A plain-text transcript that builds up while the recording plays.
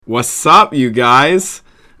What's up, you guys?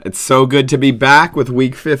 It's so good to be back with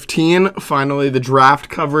Week 15. Finally, the draft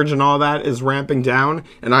coverage and all that is ramping down,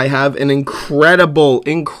 and I have an incredible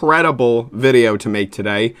video to make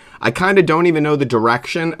today. I kind of don't even know the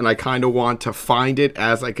direction, and I kind of want to find it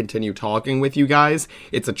as I continue talking with you guys.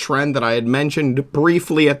 It's a trend that I had mentioned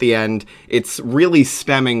briefly at the end. It's really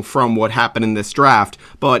stemming from what happened in this draft,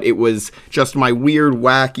 but it was just my weird,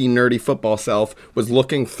 wacky, nerdy football self was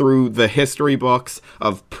looking through the history books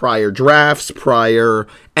of prior drafts, prior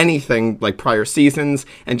anything like prior seasons,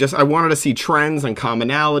 and just I wanted to see trends and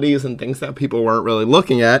commonalities and things that people weren't really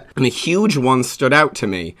looking at, and a huge one stood out to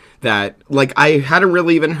me that like I hadn't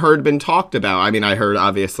really even heard been talked about. I mean, I heard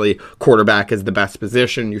obviously quarterback is the best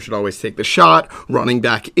position, you should always take the shot, running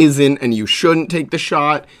back isn't and you shouldn't take the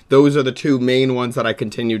shot. Those are the two main ones that I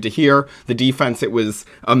continued to hear. The defense, it was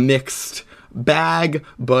a mixed bag,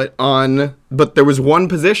 but there was one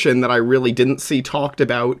position that I really didn't see talked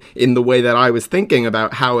about in the way that I was thinking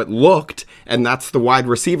about how it looked, and that's the wide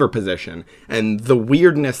receiver position and the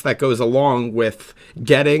weirdness that goes along with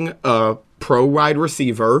getting a pro wide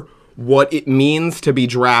receiver, what it means to be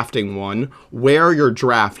drafting one, where you're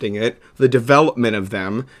drafting it, the development of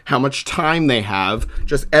them, how much time they have,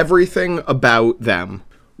 just everything about them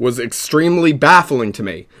was extremely baffling to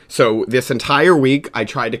me. So this entire week, I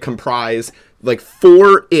tried to comprise like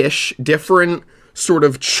 4-ish different sort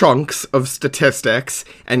of chunks of statistics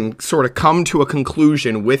and sort of come to a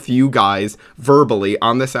conclusion with you guys verbally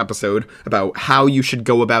on this episode about how you should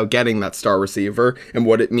go about getting that star receiver and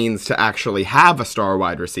what it means to actually have a star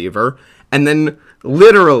wide receiver. And then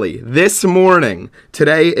literally this morning,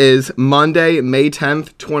 today is Monday, May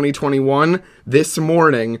 10th, 2021. This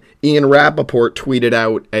morning, Ian Rappaport tweeted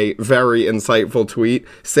out a very insightful tweet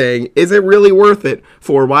saying, is it really worth it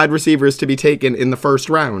for wide receivers to be taken in the first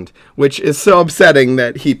round? Which is so upsetting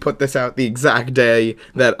that he put this out the exact day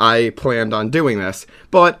that I planned on doing this.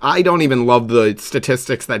 But I don't even love the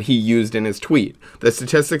statistics that he used in his tweet. The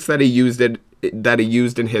statistics that he used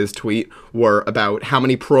in his tweet were about how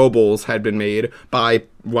many Pro Bowls had been made by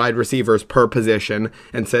wide receivers per position,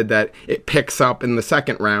 and said that it picks up in the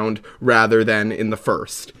second round rather than in the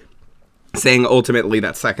first, saying ultimately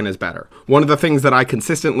that second is better. One of the things that I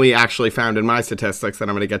consistently actually found in my statistics that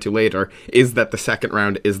I'm going to get to later is that the second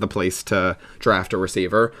round is the place to draft a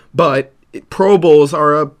receiver, but Pro Bowls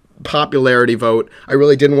are a popularity vote. I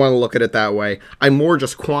really didn't want to look at it that way. I more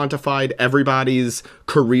just quantified everybody's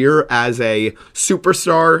career as a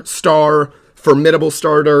superstar, star, formidable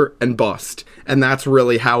starter, and bust. And that's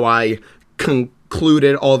really how I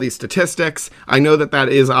concluded all these statistics. I know that that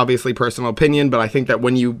is obviously personal opinion, but I think that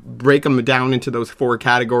when you break them down into those 4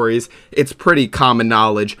 categories, it's pretty common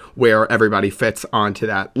knowledge where everybody fits onto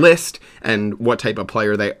that list and what type of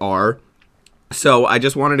player they are. So I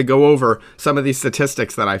just wanted to go over some of these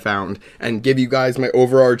statistics that I found and give you guys my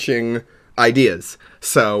overarching ideas.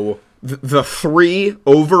 So the 3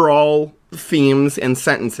 overall themes and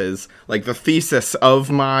sentences, like the thesis of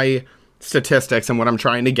my statistics and what I'm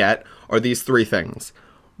trying to get, are these 3 things.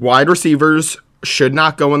 Wide receivers should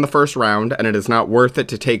not go in the first round, and it is not worth it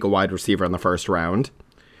to take a wide receiver in the first round.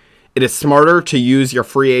 It is smarter to use your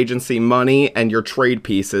free agency money and your trade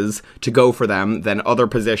pieces to go for them than other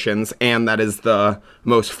positions, and that is the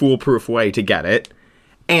most foolproof way to get it.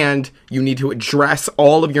 And you need to address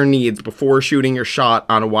all of your needs before shooting your shot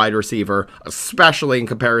on a wide receiver, especially in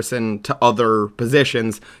comparison to other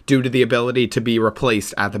positions, due to the ability to be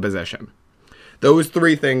replaced at the position. Those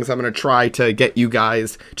 3 things, I'm going to try to get you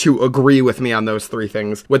guys to agree with me on those 3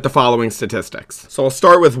 things with the following statistics. So I'll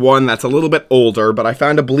start with one that's a little bit older, but I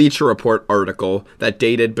found a Bleacher Report article that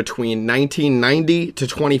dated between 1990 to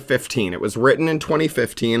 2015. It was written in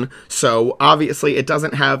 2015, so obviously it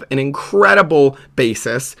doesn't have an incredible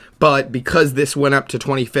basis, but because this went up to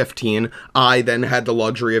 2015, I then had the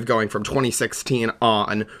luxury of going from 2016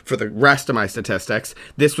 on for the rest of my statistics.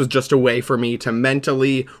 This was just a way for me to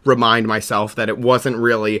mentally remind myself that it wasn't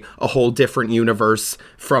really a whole different universe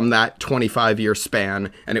from that 25-year span,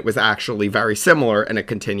 and it was actually very similar, and it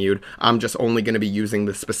continued. I'm just only going to be using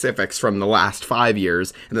the specifics from the last 5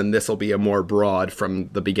 years, and then this will be a more broad from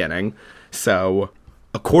the beginning. So,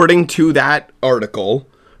 according to that article,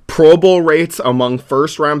 Pro Bowl rates among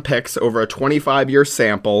first-round picks over a 25-year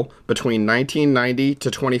sample between 1990 to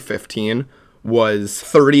 2015 was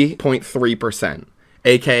 30.3%,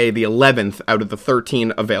 aka the 11th out of the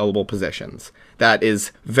 13 available positions. That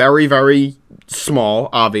is very, very small,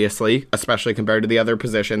 obviously, especially compared to the other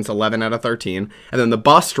positions, 11 out of 13. And then the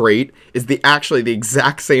bust rate is actually the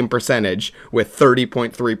exact same percentage, with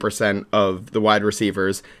 30.3% of the wide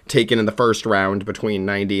receivers taken in the first round between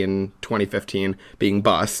 90 and 2015 being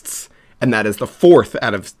busts. and that is the 4th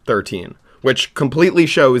out of 13, which completely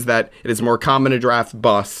shows that it is more common to draft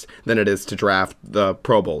busts than it is to draft the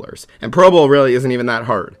Pro Bowlers. And Pro Bowl really isn't even that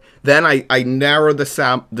hard. Then I narrowed the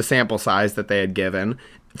sample size that they had given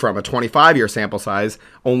from a 25-year sample size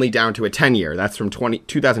only down to a 10-year. That's from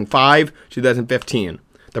 2005 to 2015.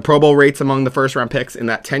 The Pro Bowl rates among the first-round picks in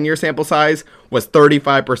that 10-year sample size was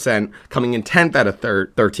 35%, coming in 10th out of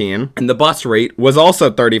 13. And the bust rate was also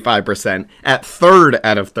 35% at 3rd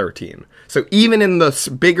out of 13. So even in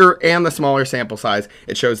the bigger and the smaller sample size,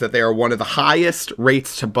 it shows that they are one of the highest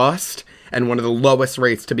rates to bust and one of the lowest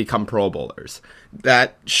rates to become Pro Bowlers.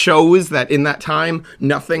 That shows that in that time,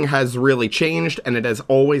 nothing has really changed, and it has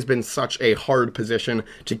always been such a hard position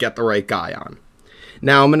to get the right guy on.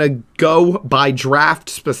 Now I'm going to go by draft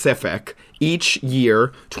specific each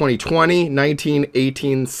year, 2020, 19,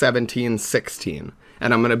 18, 17, 16.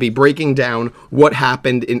 And I'm going to be breaking down what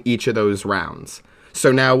happened in each of those rounds.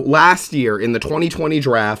 So now last year in the 2020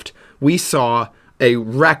 draft, we saw a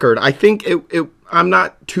record. I think I'm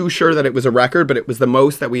not too sure that it was a record, but it was the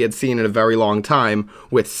most that we had seen in a very long time,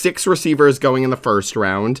 with 6 receivers going in the first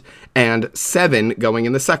round and 7 going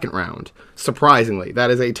in the second round. Surprisingly,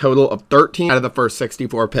 that is a total of 13 out of the first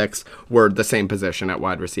 64 picks were the same position at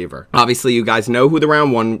wide receiver. Obviously, you guys know who the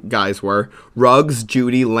round 1 guys were: Ruggs,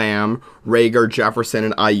 Jeudy, Lamb, Reagor, Jefferson,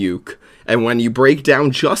 and Ayuk. And when you break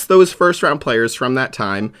down just those first-round players from that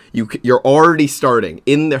time, you're already starting.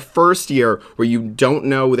 In the first year where you don't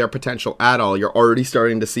know their potential at all, you're already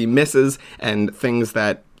starting to see misses and things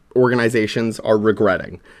that organizations are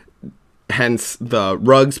regretting. Hence the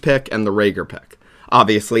Ruggs pick and the Reagor pick.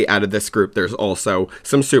 Obviously, out of this group, there's also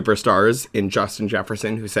some superstars in Justin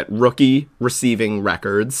Jefferson, who set rookie receiving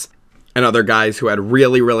records, and other guys who had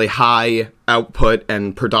really, really high output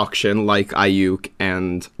and production like Ayuk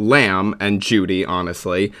and Lamb and Jeudy,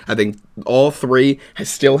 honestly. I think all 3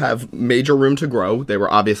 still have major room to grow. They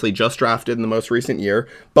were obviously just drafted in the most recent year,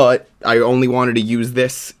 but I only wanted to use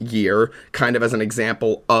this year kind of as an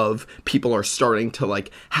example of people are starting to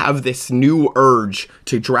have this new urge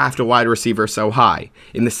to draft a wide receiver so high.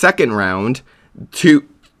 In the second round,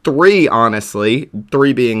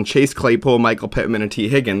 3 being Chase Claypool, Michael Pittman, and T.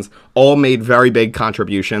 Higgins, all made very big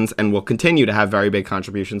contributions and will continue to have very big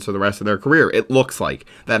contributions for the rest of their career. It looks like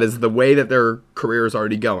that is the way that their career is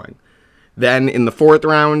already going. Then in the 4th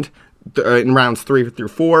round, in rounds 3 through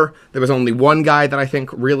 4, there was only one guy that I think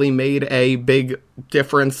really made a big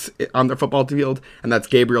difference on the football field, and that's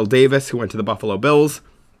Gabriel Davis, who went to the Buffalo Bills.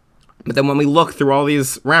 But then when we look through all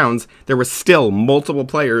these rounds, there were still multiple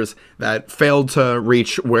players that failed to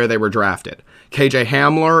reach where they were drafted. KJ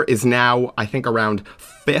Hamler is now, I think, around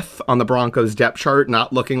 5th on the Broncos depth chart,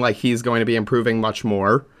 not looking like he's going to be improving much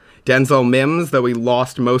more. Denzel Mims, though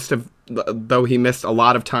he missed a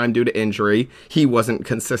lot of time due to injury, he wasn't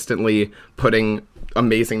consistently putting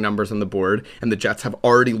amazing numbers on the board, and the Jets have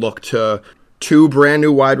already looked to 2 brand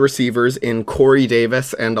new wide receivers in Corey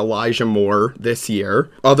Davis and Elijah Moore this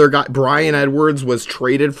year. Other guy, Brian Edwards, was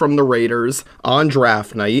traded from the Raiders on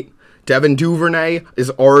draft night. Devin Duvernay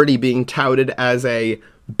is already being touted as a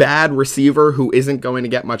bad receiver who isn't going to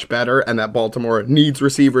get much better, and that Baltimore needs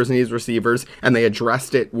receivers, and they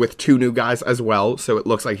addressed it with 2 new guys as well, so it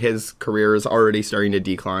looks like his career is already starting to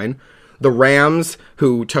decline. The Rams,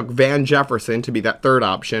 who took Van Jefferson to be that 3rd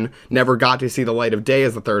option, never got to see the light of day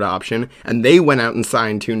as the 3rd option, and they went out and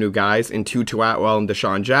signed 2 new guys in Tutu Atwell and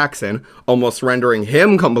Deshaun Jackson, almost rendering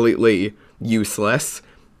him completely useless.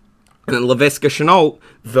 And then Laviska Shenault,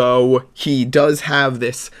 though he does have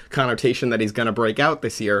this connotation that he's going to break out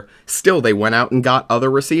this year, still they went out and got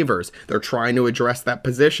other receivers. They're trying to address that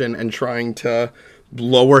position and trying to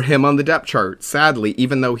lower him on the depth chart. Sadly,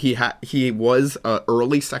 even though he was an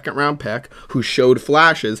early 2nd round pick who showed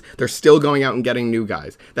flashes, they're still going out and getting new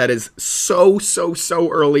guys. That is so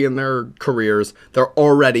early in their careers. They're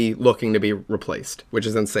already looking to be replaced, which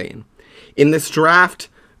is insane. In this draft,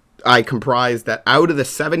 I comprised that out of the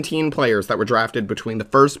 17 players that were drafted between the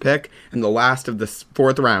first pick and the last of the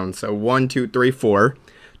 4th round, so 1, 2, 3, 4,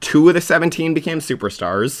 2 of the 17 became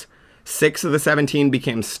superstars, 6 of the 17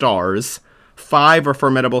 became stars, 5 are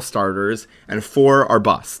formidable starters, and 4 are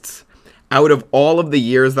busts. Out of all of the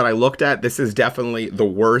years that I looked at, this is definitely the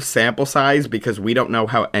worst sample size because we don't know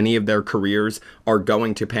how any of their careers are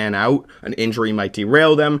going to pan out. An injury might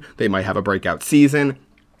derail them. They might have a breakout season.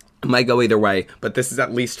 It might go either way, but this is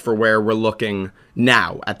at least for where we're looking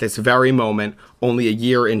now, at this very moment, only a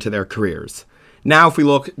year into their careers. Now, if we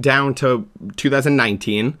look down to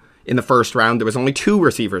 2019, in the first round, there was only 2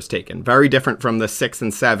 receivers taken, very different from the 6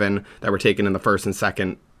 and 7 that were taken in the first and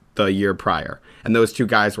second the year prior. And those 2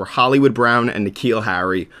 guys were Hollywood Brown and N'Keal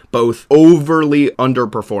Harry, both overly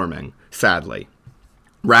underperforming. sadly.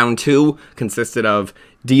 Round 2 consisted of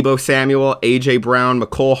Deebo Samuel, A.J. Brown,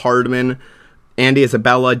 McCole Hardman, Andy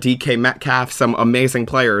Isabella, DK Metcalf, some amazing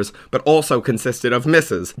players, but also consisted of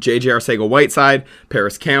misses. J.J. Arcega-Whiteside,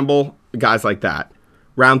 Paris Campbell, guys like that.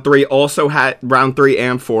 Round 3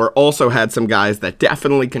 and 4 also had some guys that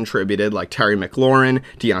definitely contributed, like Terry McLaurin,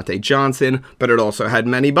 Deontay Johnson, but it also had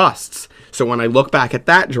many busts. So when I look back at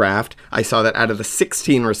that draft, I saw that out of the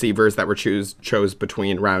 16 receivers that were chose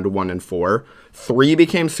between round 1 and 4, 3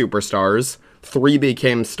 became superstars, 3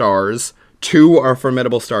 became stars, 2 are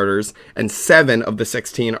formidable starters, and 7 of the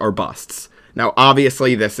 16 are busts. Now,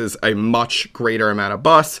 obviously, this is a much greater amount of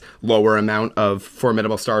busts, lower amount of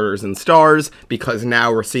formidable starters and stars, because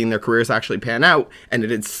now we're seeing their careers actually pan out, and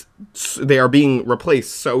they are being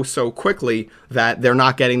replaced so quickly that they're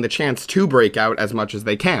not getting the chance to break out as much as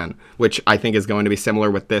they can, which I think is going to be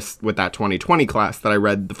similar with that 2020 class that I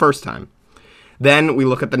read the first time. Then we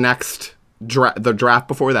look at the draft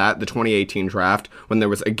before that, the 2018 draft, when there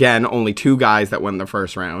was, again, only 2 guys that won the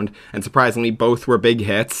first round, and surprisingly, both were big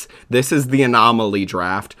hits. This is the anomaly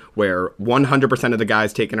draft, where 100% of the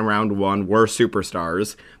guys taken in round 1 were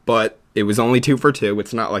superstars, but it was only 2 for 2.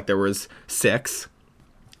 It's not like there was 6.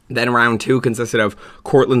 Then round 2 consisted of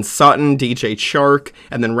Courtland Sutton, DJ Chark,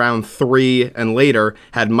 and then round 3 and later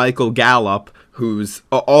had Michael Gallup, who's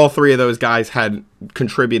all 3 of those guys had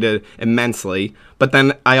contributed immensely. But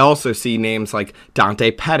then I also see names like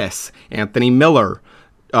Dante Pettis, Anthony Miller,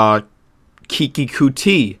 Kiki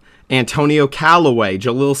Kuti, Antonio Callaway,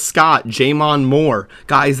 Jalil Scott, Jamon Moore,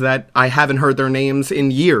 guys that I haven't heard their names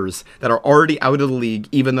in years that are already out of the league,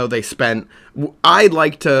 even though they spent, I'd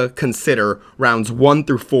like to consider rounds 1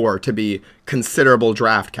 through 4 to be considerable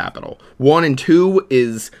draft capital. 1 and 2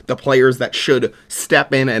 is the players that should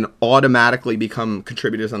step in and automatically become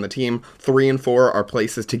contributors on the team. 3 and 4 are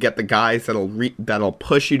places to get the guys that'll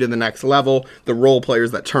push you to the next level, the role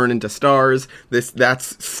players that turn into stars.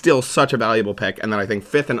 That's still such a valuable pick. And then I think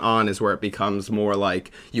 5th and on is where it becomes more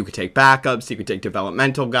like you could take backups, you could take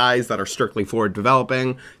developmental guys that are strictly for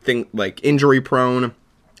developing, think like injury prone.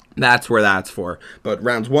 That's where that's for. But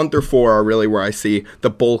rounds 1 through 4 are really where I see the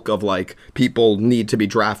bulk of like people need to be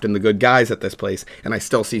drafting the good guys at this place. And I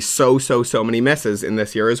still see so many misses in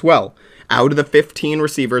this year as well. Out of the 15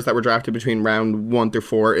 receivers that were drafted between round 1 through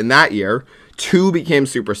 4 in that year, 2 became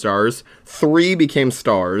superstars, 3 became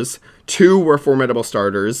stars, 2 were formidable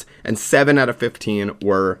starters, and 7 out of 15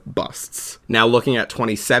 were busts. Now looking at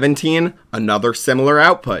 2017, another similar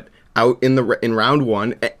output. Out in round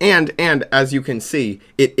 1, and as you can see,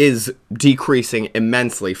 it is decreasing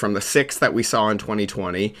immensely from the 6 that we saw in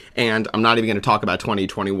 2020, and I'm not even going to talk about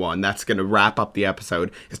 2021. That's going to wrap up the episode,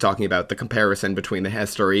 is talking about the comparison between the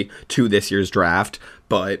history to this year's draft,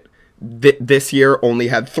 but this year only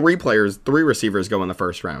had 3 receivers go in the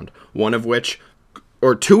first round, 2 of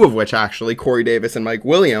which actually, Corey Davis and Mike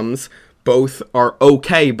Williams, both are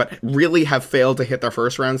okay, but really have failed to hit their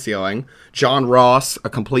first round ceiling. John Ross,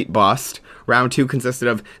 a complete bust. Round 2 consisted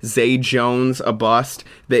of Zay Jones, a bust.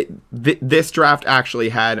 This draft actually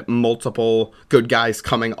had multiple good guys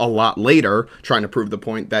coming a lot later, trying to prove the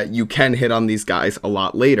point that you can hit on these guys a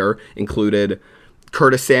lot later, included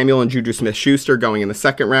Curtis Samuel and Juju Smith-Schuster going in the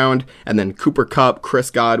second round, and then Cooper Kupp,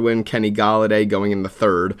 Chris Godwin, Kenny Golladay going in the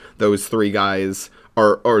third. Those 3 guys,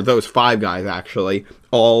 or those 5 guys actually,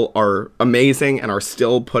 all are amazing and are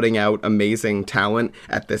still putting out amazing talent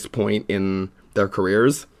at this point in their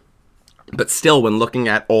careers. But still, when looking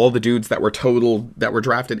at all the dudes that were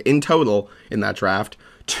drafted in total in that draft,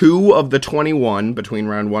 2 of the 21 between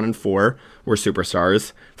round 1 and 4 were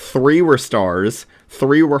superstars, 3 were stars,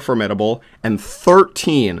 3 were formidable, and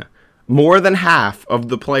 13, more than half of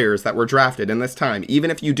the players that were drafted in this time, even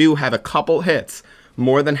if you do have a couple hits,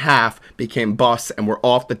 more than half became busts and were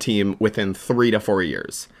off the team within 3 to 4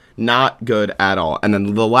 years. Not good at all. And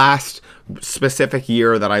then the last specific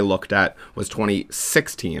year that I looked at was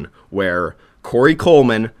 2016, where Corey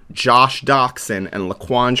Coleman, Josh Doxson, and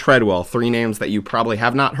Laquan Treadwell, 3 names that you probably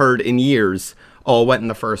have not heard in years, all went in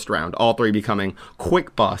the first round, all 3 becoming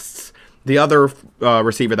quick busts. The other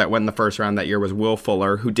receiver that went in the first round that year was Will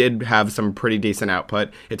Fuller, who did have some pretty decent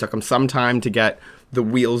output. It took him some time to get the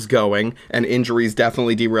wheels going, and injuries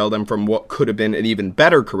definitely derailed him from what could have been an even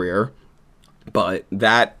better career. But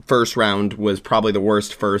that first round was probably the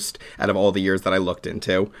worst first out of all the years that I looked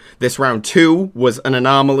into. This round 2 was an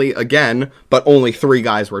anomaly again, but only 3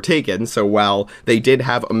 guys were taken. So while they did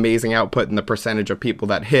have amazing output and the percentage of people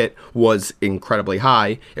that hit was incredibly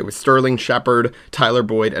high, it was Sterling Shepard, Tyler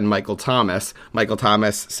Boyd, and Michael Thomas. Michael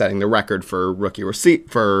Thomas setting the record for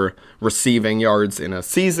receiving yards in a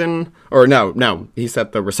season, Or no, he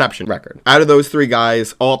set the reception record. Out of those 3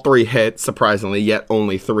 guys, all 3 hit, surprisingly, yet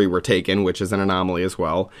only 3 were taken, which is an anomaly as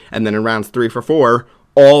well. And then in rounds 3 for 4,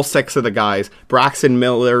 all 6 of the guys, Braxton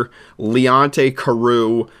Miller, Leonte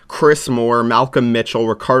Carew, Chris Moore, Malcolm Mitchell,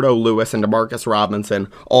 Ricardo Lewis, and DeMarcus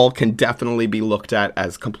Robinson, all can definitely be looked at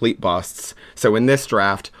as complete busts. So in this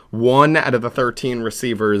draft, 1 out of the 13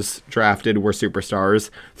 receivers drafted were superstars,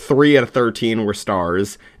 3 out of 13 were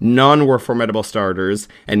stars, none were formidable starters,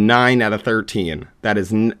 and 9 out of 13, that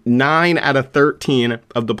is 9 out of 13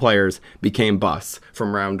 of the players became busts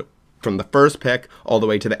from the first pick all the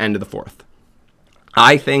way to the end of the 4th.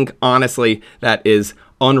 I think, honestly, that is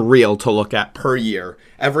unreal to look at per year.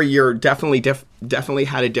 Every year definitely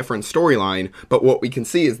had a different storyline, but what we can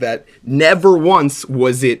see is that never once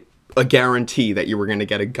was it a guarantee that you were going to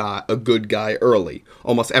get a good guy early.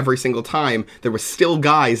 Almost every single time, there were still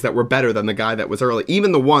guys that were better than the guy that was early.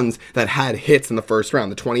 Even the ones that had hits in the first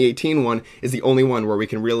round. The 2018 one is the only one where we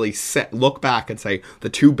can really look back and say the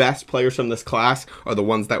 2 best players from this class are the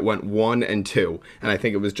ones that went 1 and 2. And I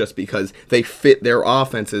think it was just because they fit their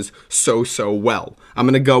offenses so well. I'm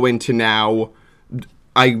going to go into now,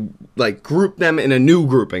 I group them in a new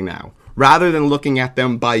grouping now. Rather than looking at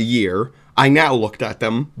them by year, I now looked at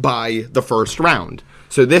them by the first round.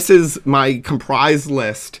 So this is my comprised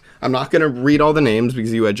list. I'm not going to read all the names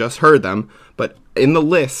because you had just heard them, but in the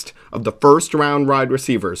list of the first round wide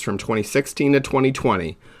receivers from 2016 to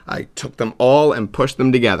 2020, I took them all and pushed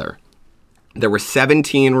them together. There were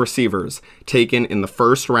 17 receivers taken in the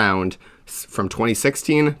first round from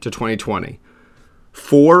 2016 to 2020.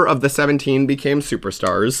 4 of the 17 became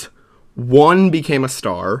superstars. 1 became a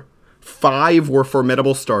star. 5 were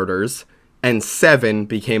formidable starters. And 7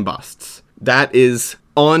 became busts. That is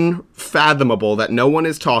unfathomable that no one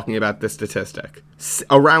is talking about this statistic.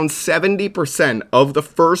 Around 70% of the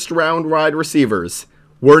first round wide receivers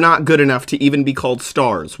were not good enough to even be called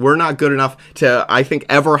stars. We're not good enough to, I think,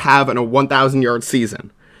 ever have a 1,000-yard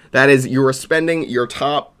season. That is, you are spending your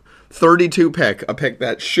top 32 pick, a pick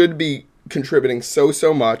that should be contributing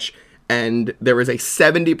so much, and there is a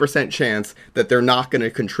 70% chance that they're not going to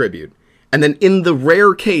contribute. And then in the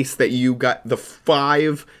rare case that you got the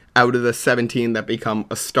 5 out of the 17 that become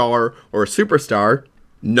a star or a superstar,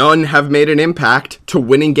 none have made an impact to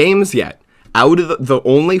winning games yet. Out of the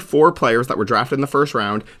only 4 players that were drafted in the first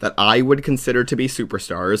round that I would consider to be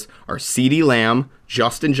superstars are CeeDee Lamb,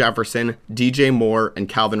 Justin Jefferson, DJ Moore, and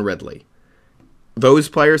Calvin Ridley. Those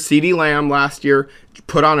players, CeeDee Lamb last year,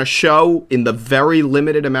 put on a show in the very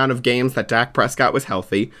limited amount of games that Dak Prescott was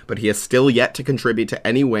healthy, but he has still yet to contribute to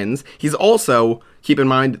any wins. He's also, keep in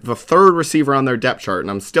mind, the 3rd receiver on their depth chart,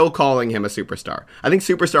 and I'm still calling him a superstar. I think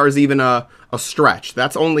superstar is even a stretch.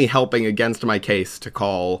 That's only helping against my case to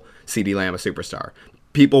call CeeDee Lamb a superstar.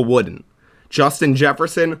 People wouldn't. Justin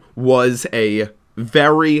Jefferson was a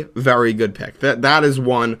very good pick. That is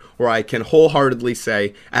one where I can wholeheartedly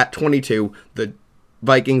say at 22, the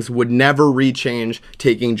Vikings would never rechange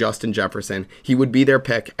taking Justin Jefferson. He would be their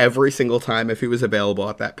pick every single time if he was available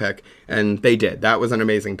at that pick, and they did. That was an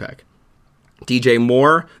amazing pick. DJ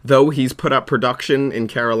Moore, though he's put up production in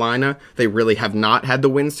Carolina, they really have not had the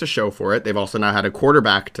wins to show for it. They've also not had a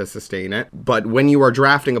quarterback to sustain it. But when you are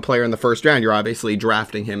drafting a player in the first round, you're obviously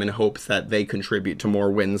drafting him in hopes that they contribute to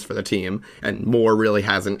more wins for the team. And Moore really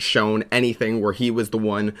hasn't shown anything where he was the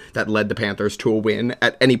one that led the Panthers to a win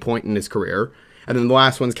at any point in his career. And then the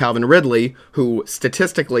last one's Calvin Ridley, who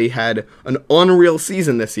statistically had an unreal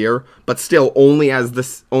season this year, but still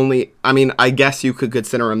I guess you could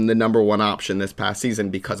consider him the number 1 option this past season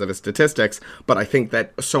because of his statistics, but I think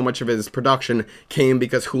that so much of his production came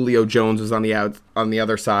because Julio Jones was on the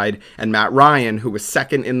other side, and Matt Ryan, who was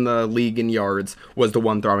 2nd in the league in yards, was the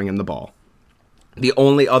one throwing him the ball. The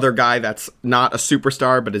only other guy that's not a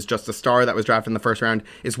superstar, but is just a star that was drafted in the first round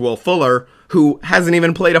is Will Fuller, who hasn't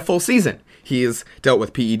even played a full season. He has dealt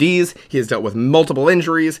with PEDs, he has dealt with multiple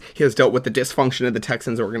injuries, he has dealt with the dysfunction of the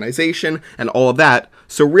Texans organization, and all of that.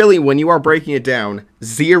 So really, when you are breaking it down,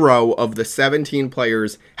 0 of the 17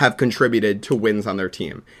 players have contributed to wins on their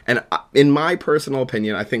team. And in my personal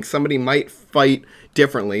opinion, I think somebody might fight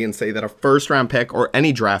differently and say that a first-round pick or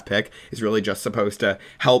any draft pick is really just supposed to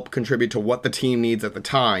help contribute to what the team needs at the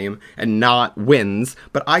time and not wins.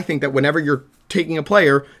 But I think that whenever you're taking a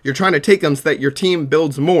player, you're trying to take them so that your team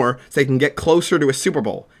builds more so they can get closer to a Super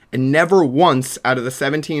Bowl. And never once out of the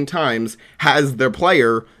 17 times has their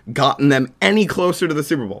player gotten them any closer to the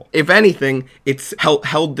Super Bowl. If anything, it's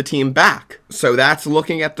held the team back. So that's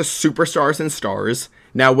looking at the superstars and stars.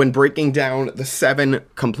 Now, when breaking down the 7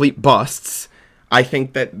 complete busts, I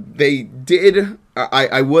think that they did,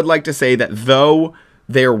 I would like to say that though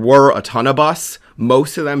there were a ton of busts,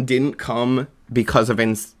 most of them didn't come because of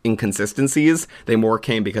inconsistencies. They more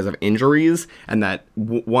came because of injuries, and that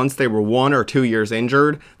once they were 1 or 2 years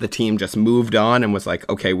injured, the team just moved on and was like,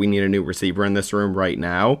 okay, we need a new receiver in this room right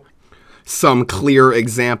now. Some clear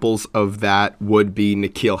examples of that would be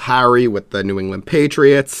N'Keal Harry with the New England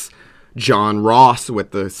Patriots, John Ross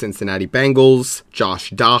with the Cincinnati Bengals,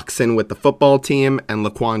 Josh Doxson with the football team, and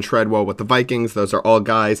Laquan Treadwell with the Vikings. Those are all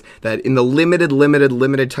guys that in the limited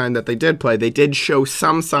time that they did play, they did show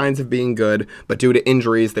some signs of being good, but due to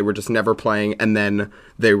injuries, they were just never playing. And then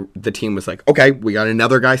the team was like, okay, we got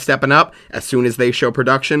another guy stepping up. As soon as they show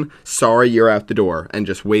production, sorry, you're out the door, and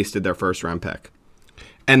just wasted their first round pick.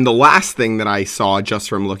 And the last thing that I saw just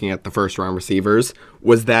from looking at the first round receivers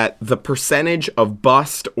was that the percentage of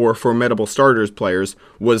bust or formidable starters players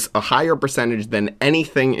was a higher percentage than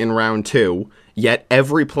anything in round 2. Yet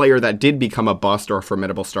every player that did become a bust or a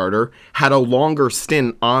formidable starter had a longer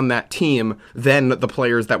stint on that team than the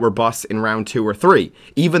players that were busts in round 2 or 3.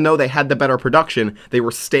 Even though they had the better production, they were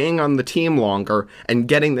staying on the team longer and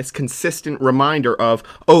getting this consistent reminder of,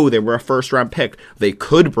 oh, they were a first round pick. They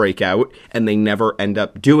could break out, and they never end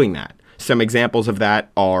up doing that. Some examples of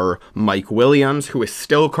that are Mike Williams, who is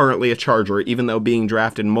still currently a Charger, even though being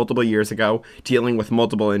drafted multiple years ago, dealing with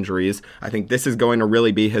multiple injuries. I think this is going to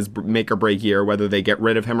really be his make or break year, whether they get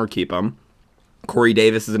rid of him or keep him. Corey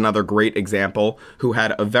Davis is another great example, who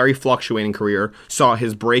had a very fluctuating career, saw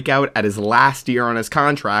his breakout at his last year on his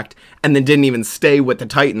contract, and then didn't even stay with the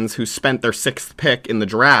Titans, who spent their 6th pick in the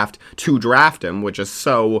draft to draft him, which is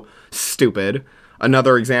so stupid.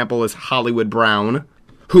 Another example is Hollywood Brown,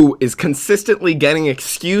 who is consistently getting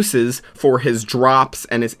excuses for his drops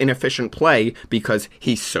and his inefficient play because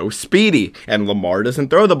he's so speedy and Lamar doesn't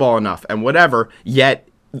throw the ball enough and whatever. Yet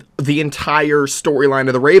the entire storyline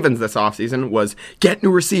of the Ravens this offseason was get new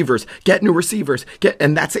receivers,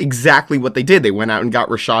 and that's exactly what they did. They went out and got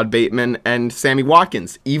Rashad Bateman and Sammy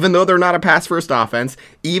Watkins, even though they're not a pass-first offense,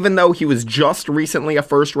 even though he was just recently a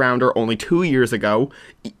first-rounder only 2 years ago.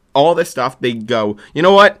 All this stuff, they go, you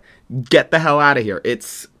know what? Get the hell out of here.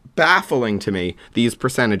 It's baffling to me, these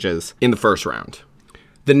percentages in the first round.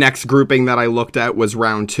 The next grouping that I looked at was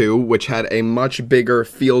round 2, which had a much bigger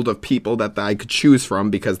field of people that I could choose from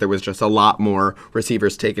because there was just a lot more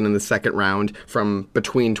receivers taken in the second round from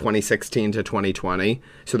between 2016 to 2020.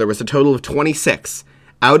 So there was a total of 26.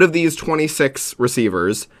 Out of these 26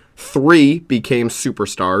 receivers, 3 became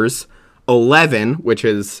superstars. 11, which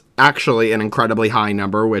is actually an incredibly high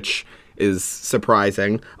number, which is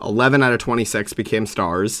surprising. 11 out of 26 became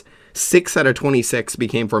stars. 6 out of 26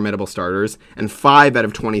 became formidable starters, and 5 out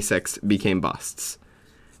of 26 became busts.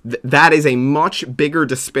 That is a much bigger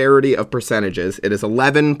disparity of percentages. It is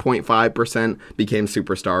 11.5% became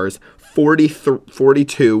superstars,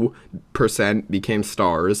 42% became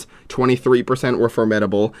stars, 23% were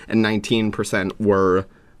formidable, and 19% were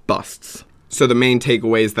busts. So the main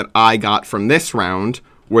takeaways that I got from this round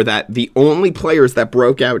were that the only players that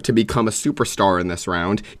broke out to become a superstar in this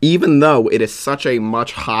round, even though it is such a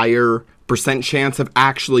much higher percent chance of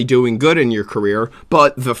actually doing good in your career,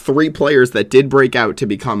 but the 3 players that did break out to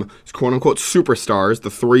become quote-unquote superstars, the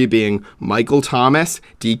 3 being Michael Thomas,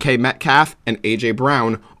 DK Metcalf, and A.J.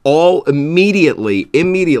 Brown, all immediately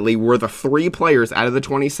were the 3 players out of the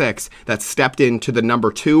 26 that stepped into the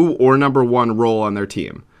number 2 or number 1 role on their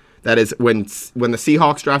team. That is, when the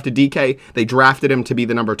Seahawks drafted DK, they drafted him to be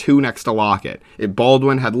the number 2 next to Lockett.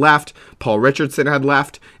 Baldwin had left, Paul Richardson had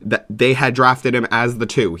left, they had drafted him as the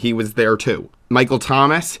 2. He was there too. Michael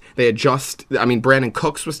Thomas, Brandon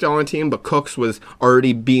Cooks was still on the team, but Cooks was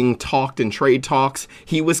already being talked in trade talks.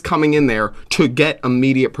 He was coming in there to get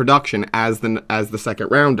immediate production as the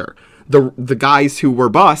second rounder. The guys who were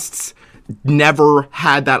busts never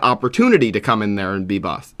had that opportunity to come in there and be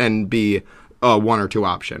bust and be a 1 or 2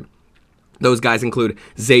 option. Those guys include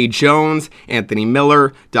Zay Jones, Anthony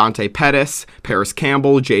Miller, Dante Pettis, Paris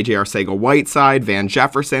Campbell, J.J. Arcega-Whiteside, Van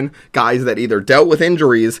Jefferson, guys that either dealt with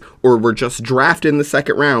injuries or were just drafted in the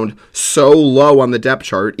second round so low on the depth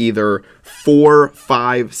chart, either 4,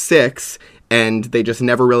 5, 6, and they just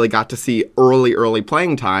never really got to see early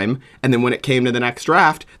playing time. And then when it came to the next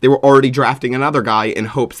draft, they were already drafting another guy in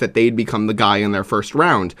hopes that they'd become the guy in their first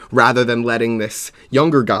round, rather than letting this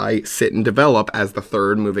younger guy sit and develop as the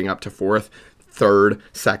 3rd, moving up to 4th, 3rd,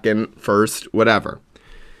 2nd, 1st, whatever.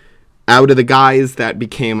 Out of the guys that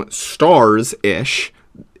became stars-ish,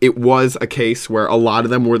 it was a case where a lot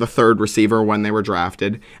of them were the 3rd receiver when they were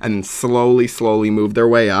drafted, and slowly moved their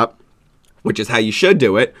way up, which is how you should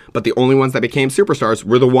do it, but the only ones that became superstars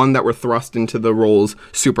were the ones that were thrust into the roles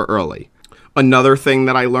super early. Another thing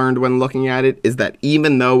that I learned when looking at it is that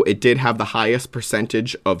even though it did have the highest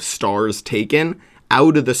percentage of stars taken,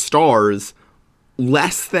 out of the stars,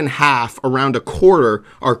 less than half, around a quarter,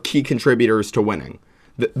 are key contributors to winning.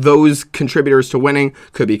 Those contributors to winning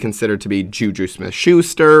could be considered to be Juju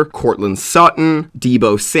Smith-Schuster, Courtland Sutton,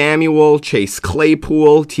 Deebo Samuel, Chase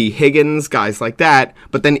Claypool, T. Higgins, guys like that.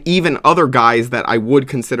 But then even other guys that I would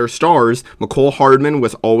consider stars, Mecole Hardman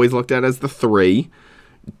was always looked at as the 3.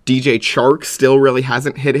 DJ Chark still really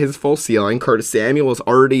hasn't hit his full ceiling. Curtis Samuel is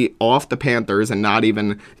already off the Panthers and not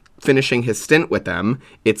even finishing his stint with them.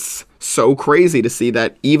 It's so crazy to see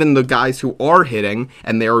that even the guys who are hitting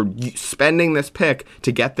and they're spending this pick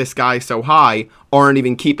to get this guy so high aren't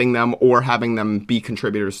even keeping them or having them be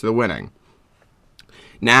contributors to the winning.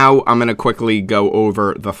 Now I'm going to quickly go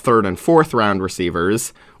over the 3rd and 4th round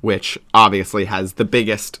receivers, which obviously has the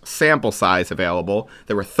biggest sample size available.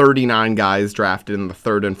 There were 39 guys drafted in the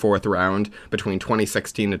 3rd and 4th round between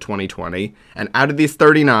 2016 to 2020. And out of these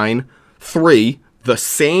 39, 3, the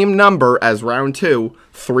same number as round 2,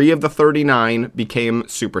 3 of the 39 became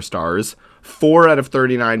superstars. 4 out of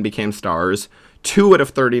 39 became stars. 2 out of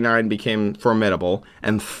 39 became formidable.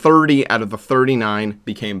 And 30 out of the 39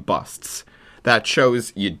 became busts. That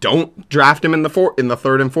shows you don't draft him in the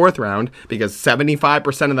 3rd and 4th round because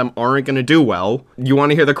 75% of them aren't going to do well. You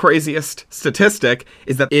want to hear the craziest statistic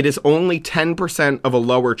is that it is only 10% of a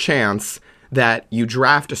lower chance that you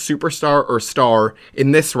draft a superstar or star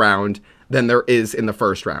in this round than there is in the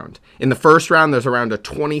first round. In the first round, there's around a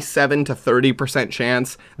 27 to 30%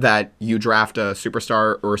 chance that you draft a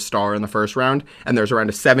superstar or a star in the first round, and there's around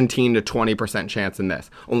a 17 to 20% chance in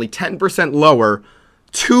this. Only 10% lower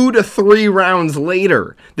 2 to 3 rounds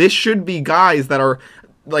later. This should be guys that are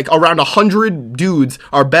like around 100 dudes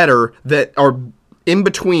are better that are in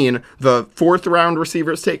between the 4th round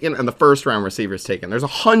receivers taken and the 1st round receivers taken. There's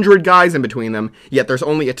 100 guys in between them, yet there's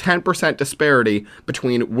only a 10% disparity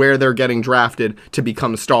between where they're getting drafted to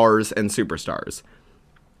become stars and superstars.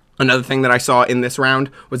 Another thing that I saw in this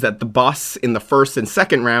round was that the busts in the 1st and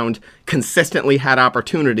 2nd round consistently had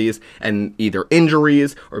opportunities, and either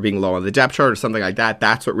injuries or being low on the depth chart or something like that,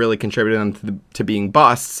 that's what really contributed them to being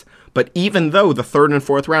busts. But even though the 3rd and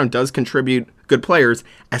 4th round does contribute good players,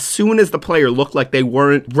 as soon as the player looked like they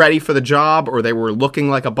weren't ready for the job or they were looking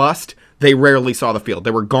like a bust, they rarely saw the field.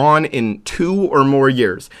 They were gone in 2 or more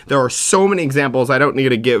years. There are so many examples, I don't need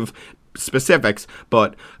to give specifics,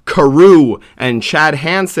 but Carew and Chad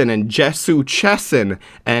Hansen and Jesu Chesson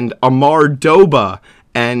and Amar Doba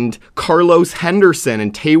and Carlos Henderson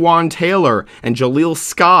and Taywan Taylor and Jaleel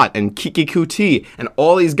Scott and Kiki Kuti and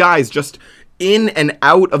all these guys just in and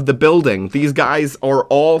out of the building. These guys are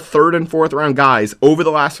all 3rd and 4th round guys over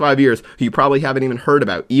the last 5 years who you probably haven't even heard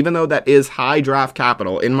about. Even though that is high draft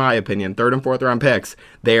capital, in my opinion, 3rd and 4th round picks,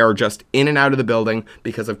 they are just in and out of the building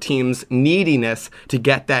because of teams' neediness to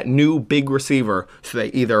get that new big receiver. So they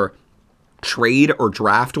either trade or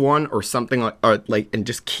draft one or something like and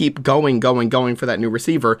just keep going for that new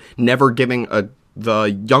receiver, never giving the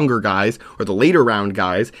younger guys or the later round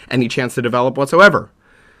guys any chance to develop whatsoever.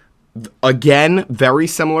 Again, very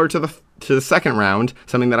similar to the 2nd round,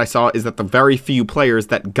 something that I saw is that the very few players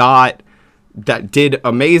that did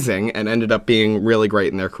amazing and ended up being really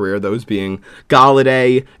great in their career, those being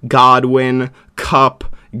Golladay, Godwin,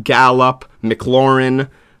 Kupp, Gallup, McLaurin,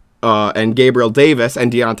 and Gabriel Davis and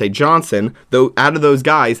Deontay Johnson, though out of those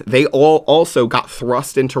guys, they all also got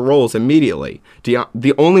thrust into roles immediately.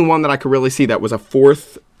 The only one that I could really see that was a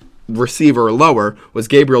 4th receiver or lower was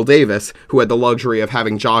Gabriel Davis, who had the luxury of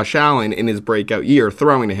having Josh Allen in his breakout year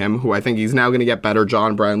throwing to him, who I think he's now going to get better.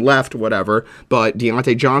 John Brown left, whatever, but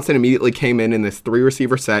Deontay Johnson immediately came in this 3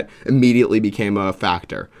 receiver set, immediately became a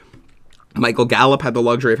factor. Michael Gallup had the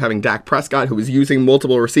luxury of having Dak Prescott, who was using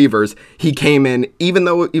multiple receivers. He came in, even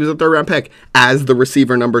though he was a 3rd round pick, as the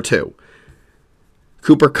receiver number 2.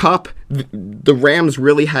 Cooper Kupp, the Rams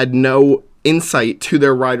really had no insight to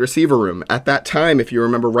their wide receiver room. At that time, if you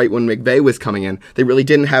remember right when McVay was coming in, they really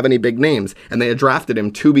didn't have any big names, and they had drafted him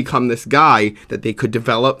to become this guy that they could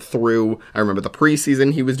develop through. I remember the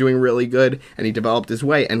preseason, he was doing really good, and he developed his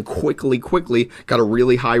way, and quickly got a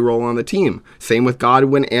really high role on the team. Same with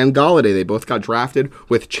Godwin and Golladay. They both got drafted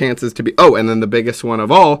with chances to be, and then the biggest one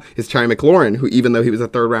of all is Terry McLaurin, who even though he was a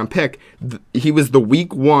 3rd round pick, he was the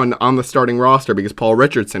week 1 on the starting roster because Paul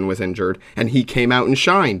Richardson was injured, and he came out and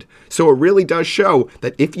shined. So it really does show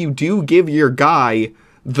that if you do give your guy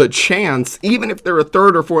the chance, even if they're a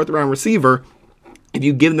 3rd or 4th round receiver, if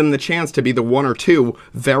you give them the chance to be the 1 or 2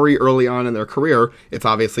 very early on in their career, it's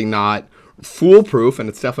obviously not foolproof, and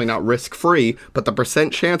it's definitely not risk-free, but the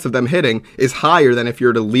percent chance of them hitting is higher than if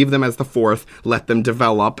you're to leave them as the fourth, let them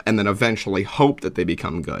develop, and then eventually hope that they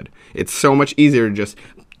become good. It's so much easier to just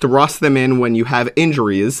thrust them in when you have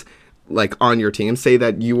injuries, like on your team. Say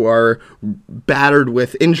that you are battered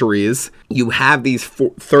with injuries, you have these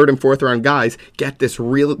third and fourth round guys get these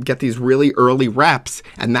really early reps,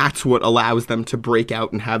 and that's what allows them to break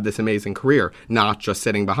out and have this amazing career, not just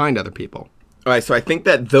sitting behind other people. All right, so I think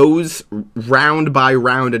that those round by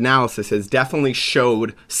round analysis has definitely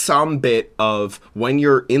showed some bit of when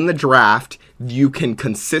you're in the draft, you can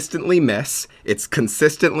consistently miss. It's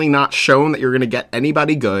consistently not shown that you're going to get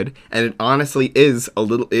anybody good, and it honestly it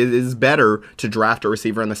is better to draft a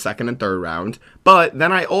receiver in the second and third round. But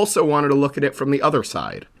then I also wanted to look at it from the other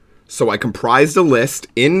side. So I comprised a list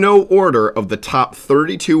in no order of the top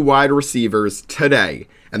 32 wide receivers today.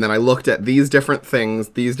 And then I looked at these different things,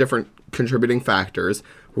 these different contributing factors: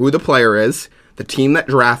 who the player is, the team that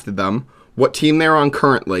drafted them, what team they're on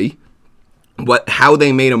currently, how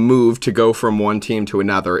they made a move to go from one team to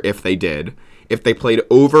another, if they did, if they played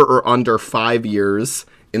over or under 5 years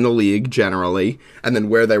in the league generally, and then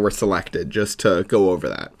where they were selected, just to go over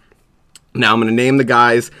that. Now I'm going to name the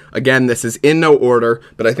guys. Again, this is in no order,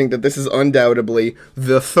 but I think that this is undoubtedly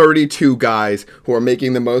the 32 guys who are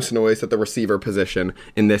making the most noise at the receiver position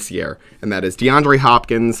in this year. And that is DeAndre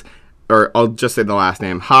Hopkins, or I'll just say the last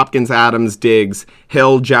name: Hopkins, Adams, Diggs,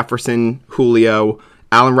 Hill, Jefferson, Julio,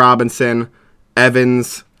 Allen Robinson,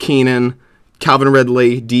 Evans, Keenan, Calvin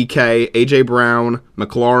Ridley, DK, AJ Brown,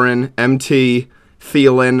 McLaurin, MT,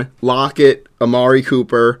 Thielen, Lockett, Amari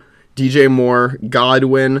Cooper, DJ Moore,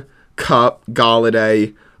 Godwin, Kupp,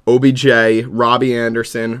 Golladay, OBJ, Robbie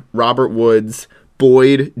Anderson, Robert Woods,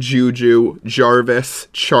 Boyd, Juju, Jarvis,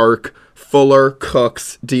 Chark, Fuller,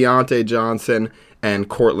 Cooks, Deontay Johnson, and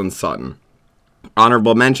Courtland Sutton.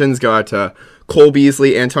 Honorable mentions go out to Cole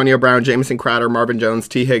Beasley, Antonio Brown, Jamison Crowder, Marvin Jones,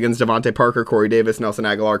 T. Higgins, Devontae Parker, Corey Davis, Nelson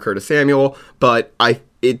Aguilar, Curtis Samuel, but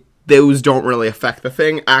those don't really affect the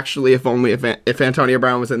thing. Actually, if Antonio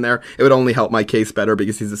Brown was in there, it would only help my case better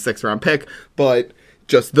because he's a 6th-round pick, but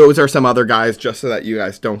just those are some other guys, just so that you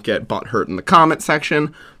guys don't get butthurt in the comment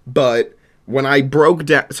section. But when I broke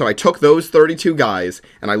down, so I took those 32 guys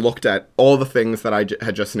and I looked at all the things that I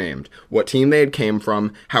had just named, what team they had came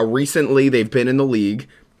from, how recently they've been in the league,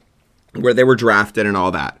 where they were drafted, and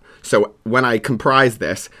all that. So when I comprised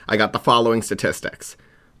this, I got the following statistics.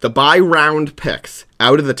 The by-round picks,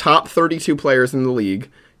 out of the top 32 players in the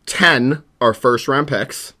league, 10 are first-round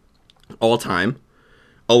picks, all time.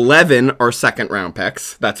 11 are second-round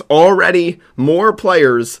picks. That's already more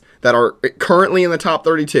players that are currently in the top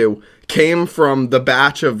 32 came from the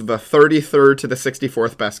batch of the 33rd to the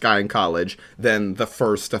 64th best guy in college than the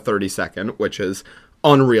 1st to 32nd, which is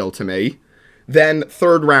unreal to me. Then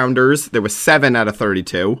third rounders, there was 7 out of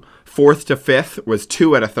 32. 4th to 5th was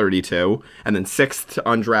 2 out of 32. And then 6th to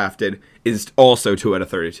undrafted is also 2 out of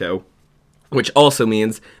 32. Which also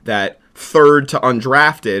means that 3rd to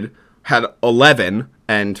undrafted had 11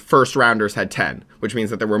 and first rounders had 10. Which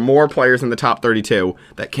means that there were more players in the top 32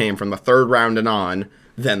 that came from the 3rd round and on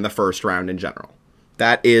than the 1st round in general.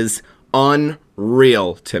 That is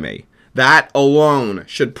unreal to me. That alone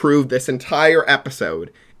should prove this entire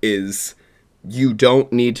episode is you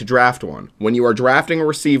don't need to draft one. When you are drafting a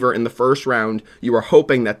receiver in the 1st round, you are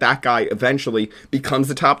hoping that that guy eventually becomes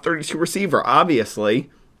the top 32 receiver,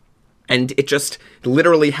 obviously. And it just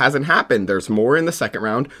literally hasn't happened. There's more in the 2nd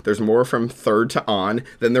round. There's more from 3rd to on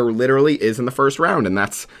than there literally is in the 1st round. And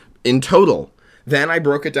that's in total. Then I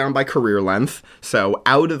broke it down by career length. So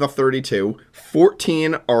out of the 32,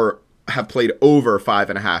 14 have played over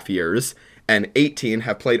 5.5 years. And 18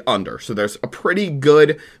 have played under. So there's a pretty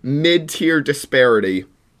good mid-tier disparity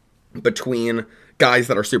between guys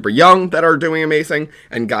that are super young that are doing amazing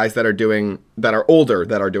and guys that are older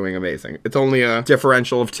that are doing amazing. It's only a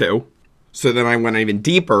differential of 2. So then I went even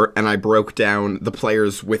deeper and I broke down the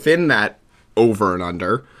players within that over and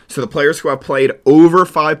under. So the players who have played over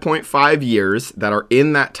 5.5 years that are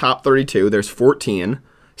in that top 32, there's 14.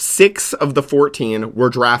 6 of the 14 were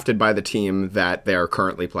drafted by the team that they're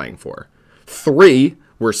currently playing for. 3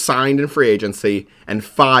 were signed in free agency, and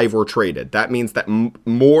 5 were traded. That means that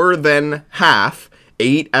more than half,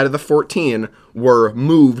 8 out of the 14, were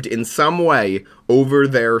moved in some way over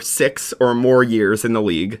their 6 or more years in the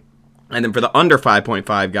league. And then for the under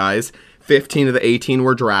 5.5 guys, 15 of the 18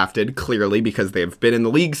 were drafted, clearly, because they've been in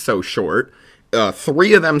the league so short.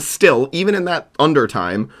 3 of them still, even in that under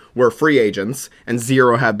time, were free agents, and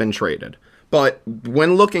 0 have been traded. But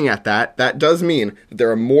when looking at that, that does mean that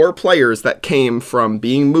there are more players that came from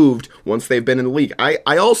being moved once they've been in the league. I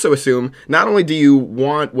also assume not only do you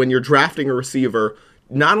want, when you're drafting a receiver,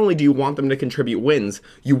 not only do you want them to contribute wins,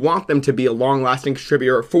 you want them to be a long-lasting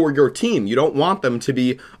contributor for your team. You don't want them to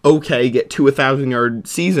be, okay, get to 1,000-yard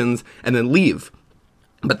seasons and then leave.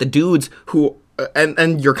 But the dudes who...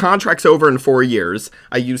 And your contract's over in 4 years.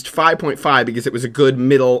 I used 5.5 because it was a good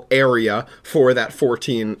middle area for that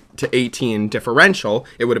 14 to 18 differential.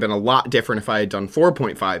 It would have been a lot different if I had done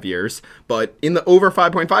 4.5 years. But in the over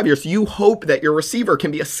 5.5 years, you hope that your receiver can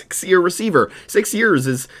be a 6-year receiver. 6 years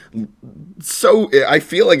is so... I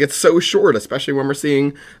feel like it's so short, especially when we're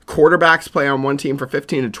seeing quarterbacks play on one team for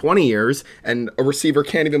 15 to 20 years, and a receiver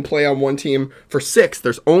can't even play on one team for 6.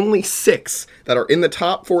 There's only 6 that are in the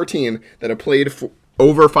top 14 that have played for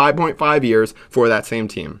over 5.5 years for that same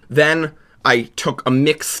team. Then I took a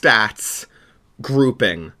mixed stats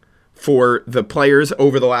grouping for the players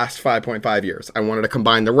over the last 5.5 years. I wanted to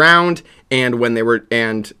combine the round and when they were,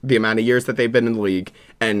 and the amount of years that they've been in the league,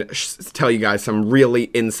 and tell you guys some really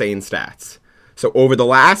insane stats. So over the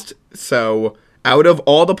last, out of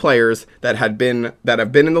all the players that have been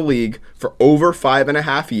in the league for over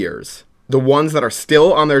 5.5 years, the ones that are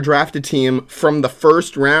still on their drafted team from the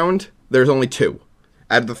first round, there's only 2.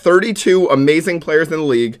 Out of the 32 amazing players in the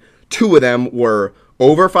league, 2 of them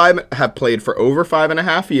have played for over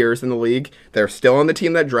 5.5 years in the league. They're still on the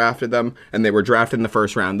team that drafted them, and they were drafted in the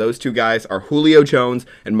first round. Those 2 guys are Julio Jones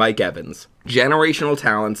and Mike Evans. Generational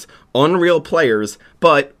talents, unreal players,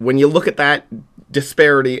 but when you look at that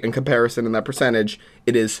disparity and comparison in that percentage,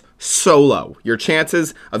 it is so low. Your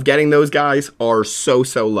chances of getting those guys are so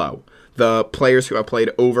low. The players who have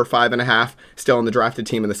played over 5.5 still on the drafted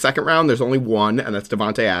team in the second round, there's only 1, and that's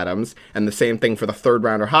Davante Adams. And the same thing for the third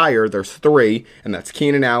round or higher, there's 3, and that's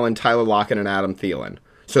Keenan Allen, Tyler Lockett, and Adam Thielen.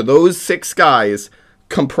 So those 6 guys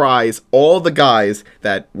comprise all the guys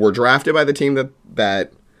that were drafted by the team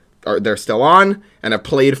that they're still on and have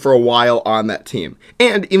played for a while on that team.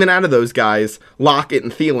 And even out of those guys, Lockett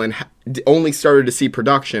and Thielen only started to see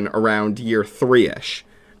production around year 3-ish.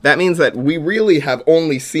 That means that we really have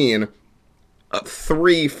only seen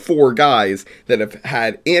 3-4 guys that have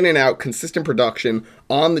had in and out consistent production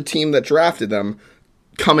on the team that drafted them,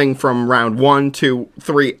 coming from round 1, 2,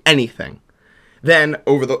 3, anything. Then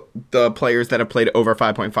over the players that have played over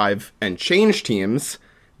 5.5 and change teams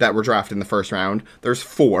that were drafted in the first round, there's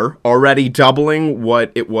 4, already doubling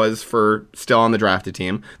what it was for still on the drafted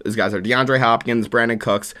team. Those guys are DeAndre Hopkins, Brandon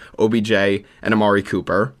Cooks, OBJ, and Amari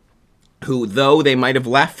Cooper, who, though they might have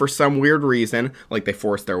left for some weird reason, like they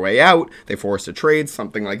forced their way out, they forced a trade,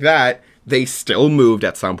 something like that, they still moved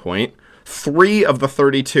at some point. 3 of the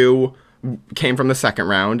 32 came from the second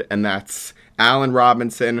round, and that's Allen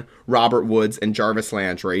Robinson, Robert Woods, and Jarvis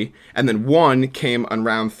Landry. And then 1 came on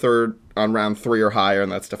round 3 or higher,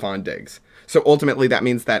 and that's Stephon Diggs. So ultimately, that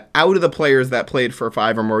means that out of the players that played for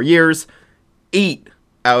 5 or more years, 8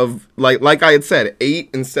 of, like I had said,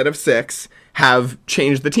 8 instead of 6, have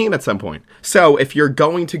changed the team at some point. So if you're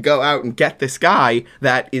going to go out and get this guy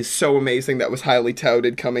that is so amazing, that was highly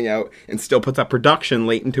touted coming out and still puts up production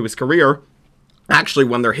late into his career, actually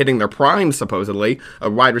when they're hitting their prime, supposedly, a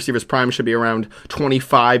wide receiver's prime should be around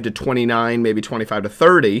 25 to 29, maybe 25 to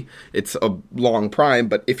 30. It's a long prime,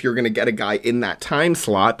 but if you're going to get a guy in that time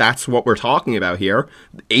slot, that's what we're talking about here.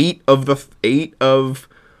 8 of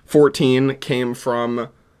 14 came from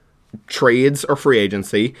trades or free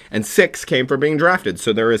agency, and 6 came from being drafted.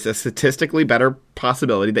 So there is a statistically better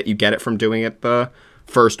possibility that you get it from doing it the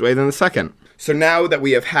first way than the second. So now that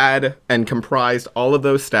we have had and comprised all of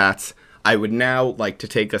those stats, I would now like to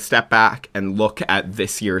take a step back and look at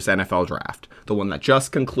this year's NFL draft, the one that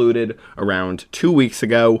just concluded around 2 weeks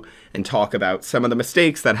ago, and talk about some of the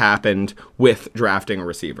mistakes that happened with drafting a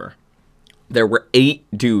receiver. There were 8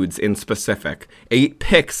 dudes in specific, 8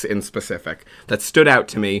 picks in specific, that stood out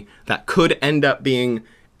to me that could end up being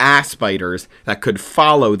ass biters that could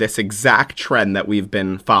follow this exact trend that we've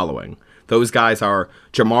been following. Those guys are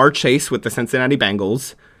Ja'Marr Chase with the Cincinnati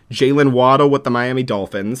Bengals, Jalen Waddle with the Miami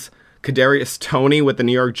Dolphins, Kadarius Toney with the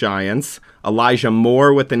New York Giants, Elijah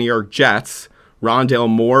Moore with the New York Jets, Rondale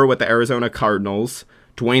Moore with the Arizona Cardinals,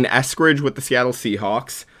 Dwayne Eskridge with the Seattle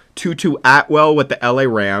Seahawks, Tutu Atwell with the LA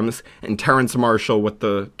Rams, and Terrence Marshall with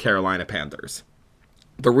the Carolina Panthers.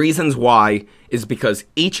 The reasons why is because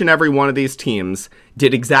each and every one of these teams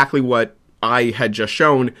did exactly what I had just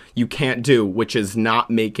shown you can't do, which is not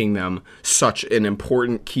making them such an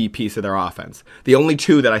important key piece of their offense. The only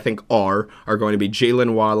 2 that I think are going to be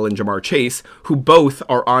Jalen Waddle and Ja'Marr Chase, who both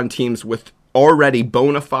are on teams with already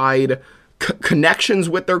bona fide connections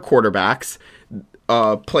with their quarterbacks,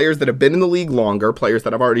 players that have been in the league longer, players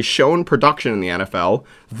that have already shown production in the NFL,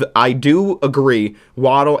 I do agree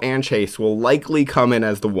Waddle and Chase will likely come in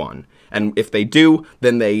as the one. And if they do,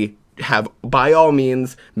 then they have, by all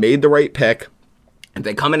means, made the right pick. If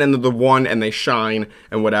they come in under the one and they shine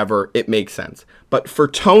and whatever, it makes sense. But for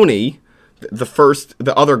Toney,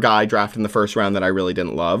 the other guy drafted in the first round that I really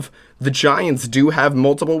didn't love, the Giants do have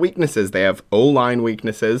multiple weaknesses. They have O-line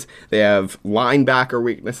weaknesses. They have linebacker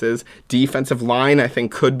weaknesses. Defensive line, I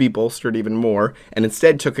think, could be bolstered even more. And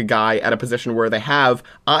instead took a guy at a position where they have,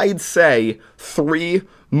 I'd say, 3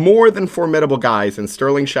 more than formidable guys in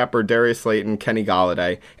Sterling Shepard, Darius Slayton, Kenny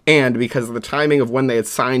Golladay. And because of the timing of when they had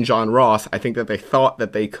signed John Ross, I think that they thought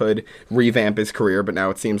that they could revamp his career, but now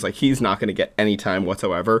it seems like he's not going to get any time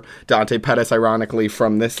whatsoever. Dante Pettis, ironically,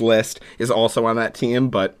 from this list, is also on that team,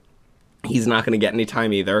 but he's not going to get any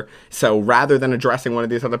time either. So rather than addressing one of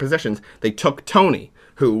these other positions, they took Toney,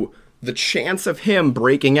 who the chance of him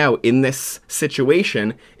breaking out in this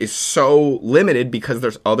situation is so limited because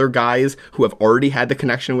there's other guys who have already had the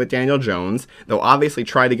connection with Daniel Jones. They'll obviously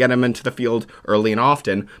try to get him into the field early and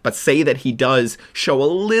often, but say that he does show a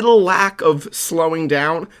little lack of slowing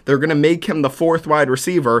down, they're going to make him the 4th wide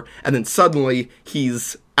receiver, and then suddenly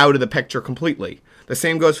he's out of the picture completely. The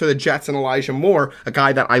same goes for the Jets and Elijah Moore, a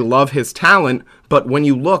guy that I love his talent, but when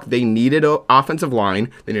you look, they needed an offensive line,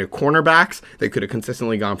 they needed cornerbacks, they could have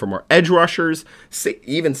consistently gone for more edge rushers,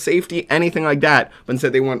 even safety, anything like that, but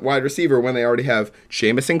instead they went wide receiver when they already have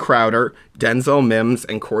Jamison Crowder, Denzel Mims,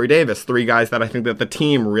 and Corey Davis, 3 guys that I think that the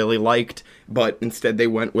team really liked, but instead they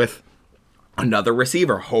went with another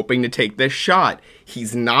receiver, hoping to take this shot.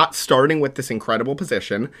 He's not starting with this incredible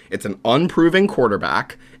position. It's an unproven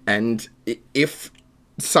quarterback, and if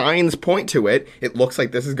signs point to it, it looks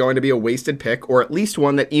like this is going to be a wasted pick, or at least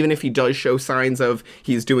one that even if he does show signs of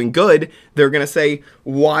he's doing good, they're going to say,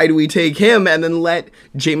 why do we take him and then let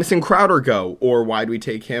Jamison Crowder go? Or why do we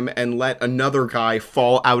take him and let another guy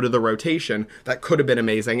fall out of the rotation that could have been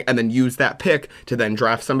amazing and then use that pick to then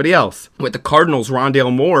draft somebody else? With the Cardinals,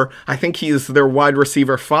 Rondale Moore, I think he's their wide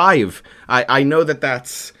receiver 5. I know that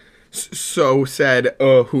that's so said,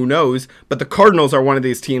 who knows, but the Cardinals are one of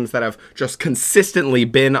these teams that have just consistently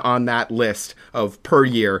been on that list of per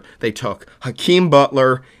year. They took Hakeem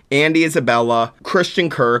Butler, Andy Isabella, Christian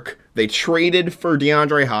Kirk. They traded for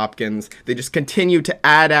DeAndre Hopkins. They just continue to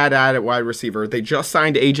add at wide receiver. They just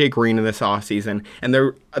signed AJ Green in this offseason, and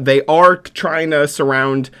they are trying to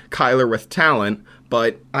surround Kyler with talent,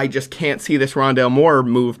 but I just can't see this Rondale Moore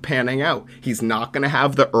move panning out. He's not going to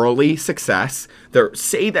have the early success.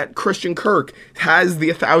 Say that Christian Kirk has the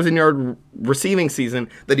 1,000-yard receiving season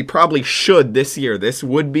that he probably should this year. This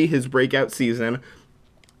would be his breakout season.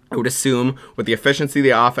 I would assume with the efficiency of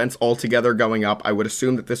the offense altogether going up, I would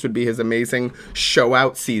assume that this would be his amazing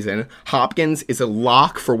show-out season. Hopkins is a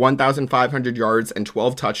lock for 1,500 yards and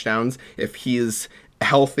 12 touchdowns if he is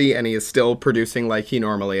healthy and he is still producing like he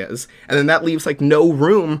normally is. And then that leaves like no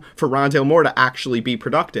room for Rondale Moore to actually be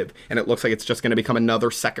productive. And it looks like it's just going to become another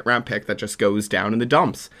 2nd round pick that just goes down in the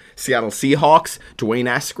dumps. Seattle Seahawks, Dwayne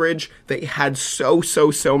Eskridge, they had so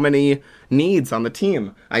many needs on the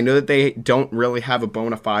team. I know that they don't really have a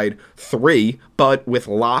bona fide 3, but with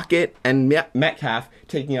Lockett and Metcalf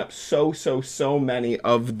taking up so many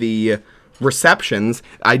of the receptions,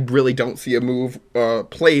 I really don't see a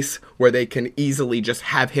place where they can easily just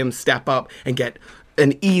have him step up and get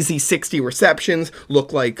an easy 60 receptions,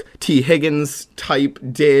 look like T. Higgins type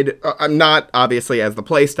did, not obviously as the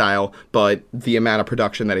play style, but the amount of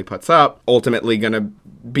production that he puts up, ultimately going to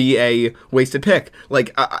be a wasted pick.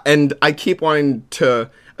 And I keep wanting to,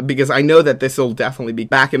 because I know that this will definitely be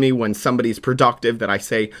back at me when somebody's productive that I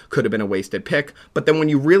say could have been a wasted pick. But then when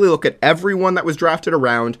you really look at everyone that was drafted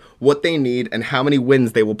around, what they need, and how many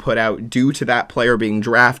wins they will put out due to that player being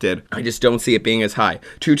drafted, I just don't see it being as high.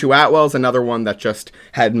 Tutu Atwell's another one that just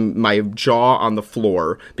had my jaw on the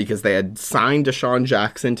floor because they had signed Deshaun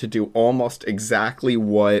Jackson to do almost exactly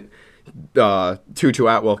what Tutu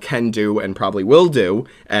Atwell can do and probably will do,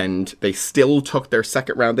 and they still took their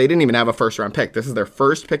 2nd round. They didn't even have a 1st round pick. This is their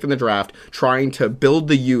 1st pick in the draft, trying to build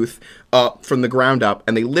the youth up from the ground up,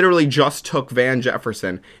 and they literally just took Van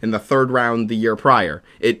Jefferson in the 3rd round the year prior.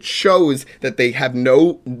 It shows that they have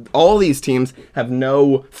all these teams have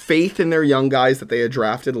no faith in their young guys that they had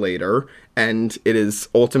drafted later, and it is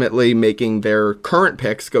ultimately making their current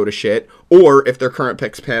picks go to shit, or if their current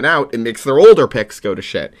picks pan out, it makes their older picks go to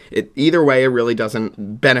shit. Either way, it really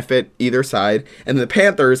doesn't benefit either side. And the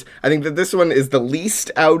Panthers, I think that this one is the least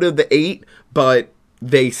out of the 8, but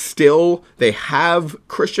they have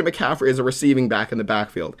Christian McCaffrey as a receiving back in the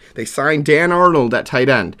backfield. They signed Dan Arnold at tight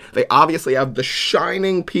end. They obviously have the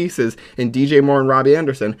shining pieces in DJ Moore and Robbie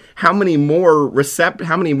Anderson. How many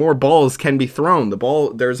more balls can be thrown?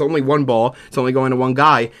 There's only one ball. It's only going to one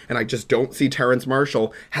guy, and I just don't see Terrence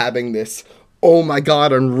Marshall having this, oh my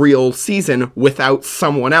God, unreal season without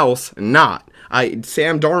someone else not.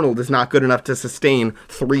 Sam Darnold is not good enough to sustain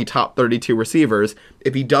 3 top 32 receivers.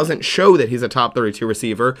 If he doesn't show that he's a top 32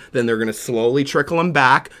 receiver, then they're going to slowly trickle him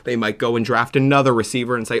back. They might go and draft another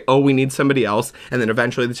receiver and say, oh, we need somebody else. And then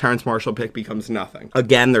eventually the Terrence Marshall pick becomes nothing.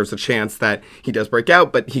 Again, there's a chance that he does break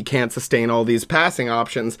out, but he can't sustain all these passing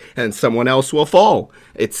options and someone else will fall.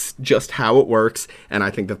 It's just how it works. And I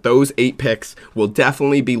think that those 8 picks will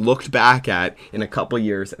definitely be looked back at in a couple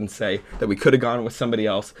years and say that we could have gone with somebody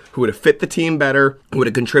else who would have fit the team better, who would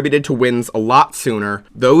have contributed to wins a lot sooner.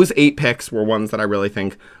 Those 8 picks were ones that I really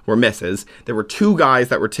think were misses. There were 2 guys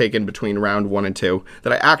that were taken between round 1 and 2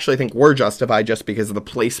 that I actually think were justified just because of the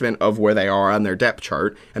placement of where they are on their depth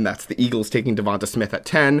chart, and that's the Eagles taking Devonta Smith at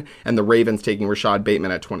 10 and the Ravens taking Rashad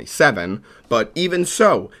Bateman at 27. But even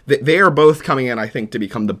so, they are both coming in, I think, to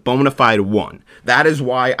become the bona fide one. That is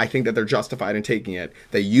why I think that they're justified in taking it.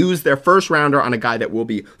 They used their first rounder on a guy that will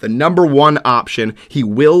be the number 1 option.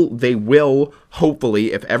 They will,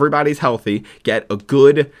 hopefully, if everybody's healthy, get a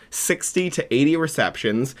good 60 to 80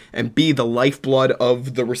 receptions and be the lifeblood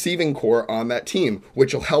of the receiving core on that team,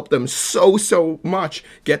 which will help them so much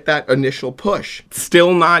get that initial push.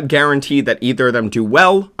 Still not guaranteed that either of them do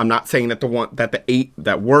well. I'm not saying that the 8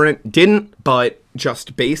 that didn't, but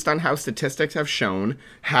just based on how statistics have shown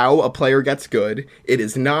how a player gets good, it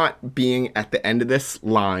is not being at the end of this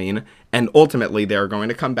line. And ultimately, they're going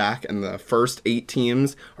to come back, and the first 8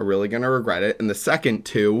 teams are really going to regret it. And the second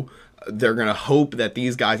 2, they're going to hope that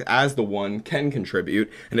these guys, as the one, can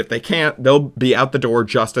contribute. And if they can't, they'll be out the door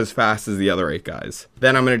just as fast as the other 8 guys.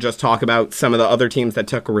 Then I'm going to just talk about some of the other teams that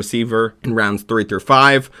took a receiver in rounds 3 through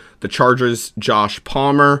 5. The Chargers, Josh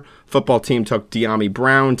Palmer. Football team took De'Ami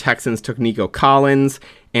Brown. Texans took Nico Collins.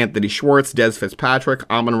 Anthony Schwartz, Dez Fitzpatrick,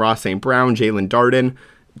 Amon-Ra St. Brown, Jalen Darden,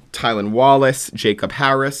 Tylan Wallace, Jacob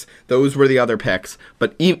Harris. Those were the other picks.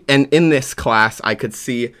 But in this class, I could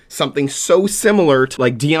see something so similar to,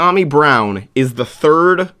 like, De'Ami Brown is the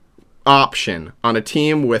 3rd option on a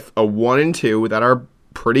team with a 1 and 2 that are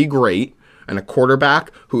pretty great, and a quarterback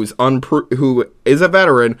who is a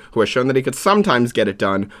veteran, who has shown that he could sometimes get it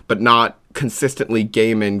done, but not consistently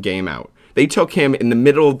game in, game out. They took him in the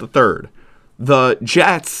middle of the 3rd. The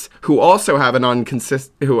Jets, who also have a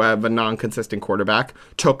non-consistent quarterback,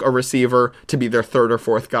 took a receiver to be their 3rd or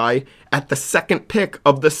 4th guy at the 2nd pick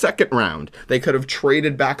of the 2nd round. They could have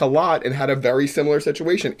traded back a lot and had a very similar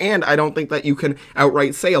situation. And I don't think that you can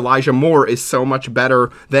outright say Elijah Moore is so much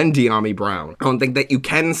better than De'Ami Brown. I don't think that you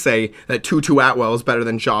can say that Tutu Atwell is better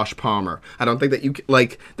than Josh Palmer. I don't think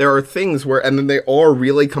that there are things where, and then they are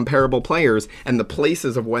really comparable players, and the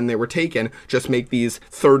places of when they were taken just make these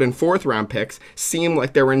 3rd and 4th round picks seem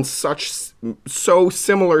like they're in so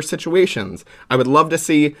similar situations. I would love to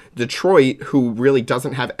see Detroit, who really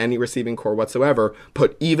doesn't have any receiving core whatsoever,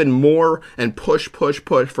 put even more and push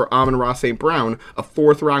for Amon-Ra St. Brown, a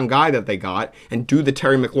 4th round guy that they got, and do the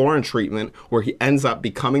Terry McLaurin treatment where he ends up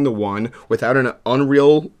becoming the one without an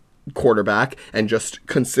unreal quarterback and just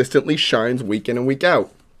consistently shines week in and week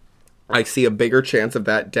out. I see a bigger chance of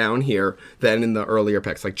that down here than in the earlier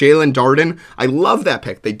picks. Like Jalen Darden, I love that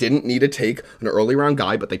pick. They didn't need to take an early round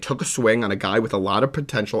guy, but they took a swing on a guy with a lot of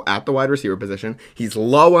potential at the wide receiver position. He's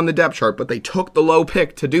low on the depth chart, but they took the low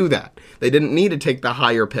pick to do that. They didn't need to take the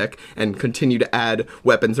higher pick and continue to add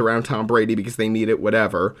weapons around Tom Brady because they need it,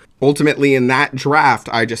 whatever. Ultimately, in that draft,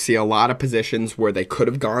 I just see a lot of positions where they could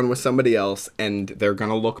have gone with somebody else, and they're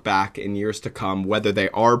going to look back in years to come, whether they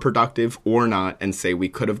are productive or not, and say we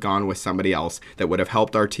could have gone with somebody else that would have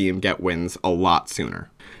helped our team get wins a lot sooner.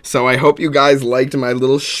 So I hope you guys liked my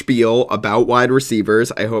little spiel about wide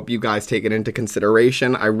receivers. I hope you guys take it into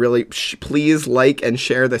consideration. I really, please like and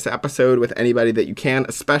share this episode with anybody that you can,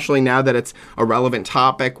 especially now that it's a relevant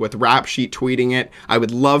topic with Rap Sheet tweeting it. I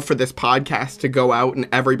would love for this podcast to go out and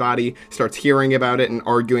everybody starts hearing about it and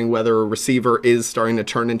arguing whether a receiver is starting to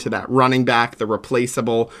turn into that running back, the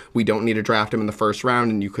replaceable. We don't need to draft him in the 1st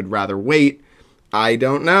round and you could rather wait. I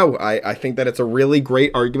don't know. I think that it's a really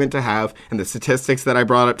great argument to have, and the statistics that I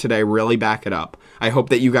brought up today really back it up. I hope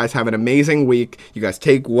that you guys have an amazing week. You guys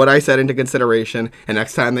take what I said into consideration, and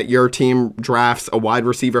next time that your team drafts a wide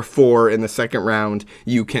receiver 4 in the 2nd round,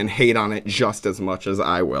 you can hate on it just as much as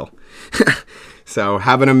I will. So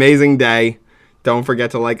have an amazing day. Don't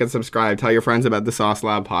forget to like and subscribe. Tell your friends about the Sauce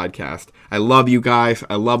Lab podcast. I love you guys.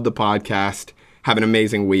 I love the podcast. Have an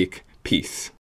amazing week. Peace.